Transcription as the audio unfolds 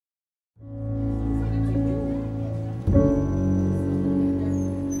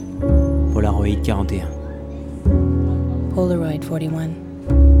41. Polaroid 41.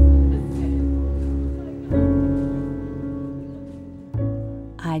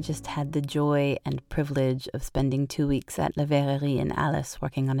 I just had the joy and privilege of spending 2 weeks at La Verrerie in Alice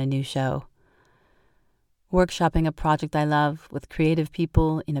working on a new show. Workshopping a project I love with creative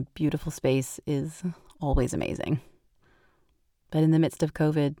people in a beautiful space is always amazing. But in the midst of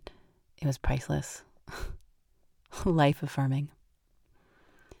COVID, it was priceless. Life-affirming.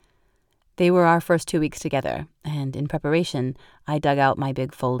 They were our first 2 weeks together, and in preparation, I dug out my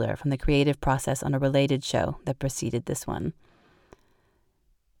big folder from the creative process on a related show that preceded this one.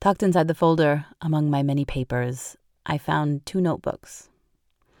 Tucked inside the folder, among my many papers, I found 2 notebooks.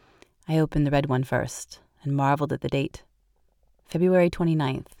 I opened the red one first and marveled at the date. February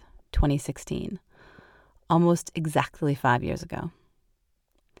 29th, 2016. Almost exactly 5 years ago.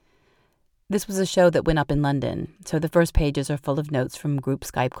 This was a show that went up in London, so the first pages are full of notes from group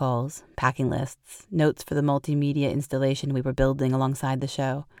Skype calls, packing lists, notes for the multimedia installation we were building alongside the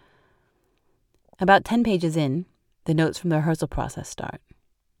show. About 10 pages in, the notes from the rehearsal process start.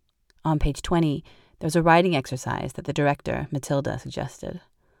 On page 20, there's a writing exercise that the director, Matilda, suggested.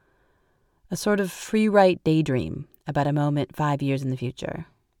 A sort of free-write daydream about a moment 5 years in the future.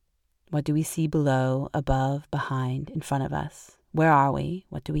 What do we see below, above, behind, in front of us? Where are we?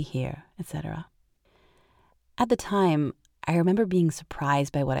 What do we hear? Etc. At the time, I remember being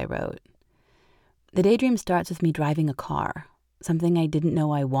surprised by what I wrote. The daydream starts with me driving a car, something I didn't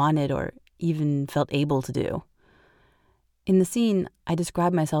know I wanted or even felt able to do. In the scene, I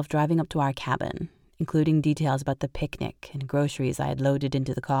described myself driving up to our cabin, including details about the picnic and groceries I had loaded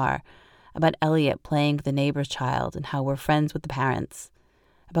into the car, about Elliot playing with the neighbor's child and how we're friends with the parents,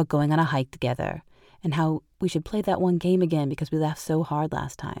 about going on a hike together, and how we should play that one game again because we laughed so hard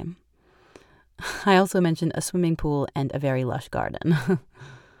last time. I also mentioned a swimming pool and a very lush garden.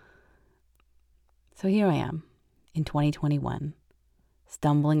 So here I am, in 2021,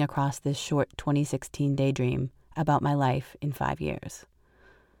 stumbling across this short 2016 daydream about my life in 5 years.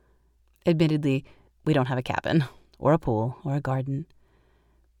 Admittedly, we don't have a cabin, or a pool, or a garden.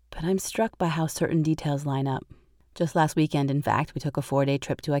 But I'm struck by how certain details line up. Just last weekend, in fact, we took a 4-day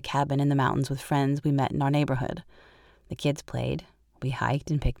trip to a cabin in the mountains with friends we met in our neighborhood. The kids played. We hiked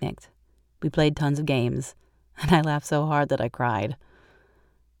and picnicked. We played tons of games, and I laughed so hard that I cried.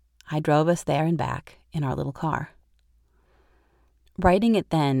 I drove us there and back in our little car. Writing it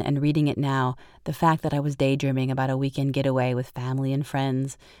then and reading it now, the fact that I was daydreaming about a weekend getaway with family and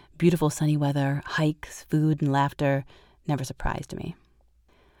friends, beautiful sunny weather, hikes, food, and laughter never surprised me.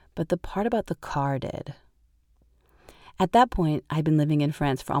 But the part about the car did. At that point, I'd been living in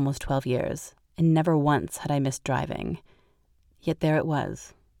France for almost 12 years, and never once had I missed driving. Yet there it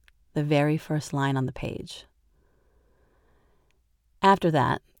was, the very first line on the page. After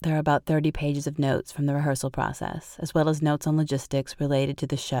that, there are about 30 pages of notes from the rehearsal process, as well as notes on logistics related to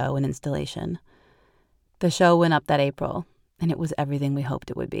the show and installation. The show went up that April, and it was everything we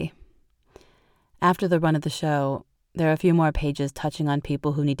hoped it would be. After the run of the show, there are a few more pages touching on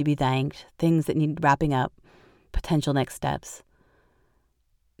people who need to be thanked, things that need wrapping up, potential next steps.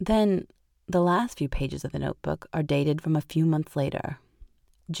 Then, the last few pages of the notebook are dated from a few months later,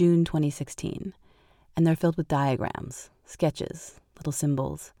 June 2016, and they're filled with diagrams, sketches, little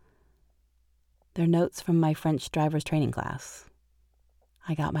symbols. They're notes from my French driver's training class.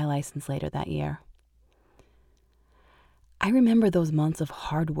 I got my license later that year. I remember those months of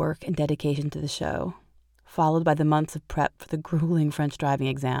hard work and dedication to the show, followed by the months of prep for the grueling French driving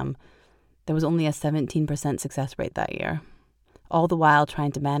exam. There was only a 17% success rate that year, all the while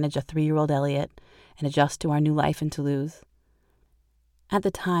trying to manage a 3-year-old Elliot and adjust to our new life in Toulouse. At the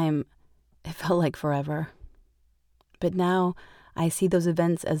time, it felt like forever. But now, I see those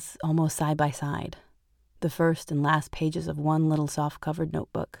events as almost side by side, the first and last pages of one little soft-covered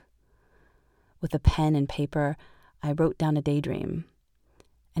notebook. With a pen and paper, I wrote down a daydream,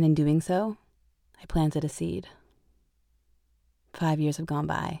 and in doing so, I planted a seed. 5 years have gone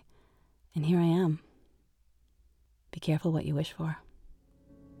by, and here I am. Be careful what you wish for.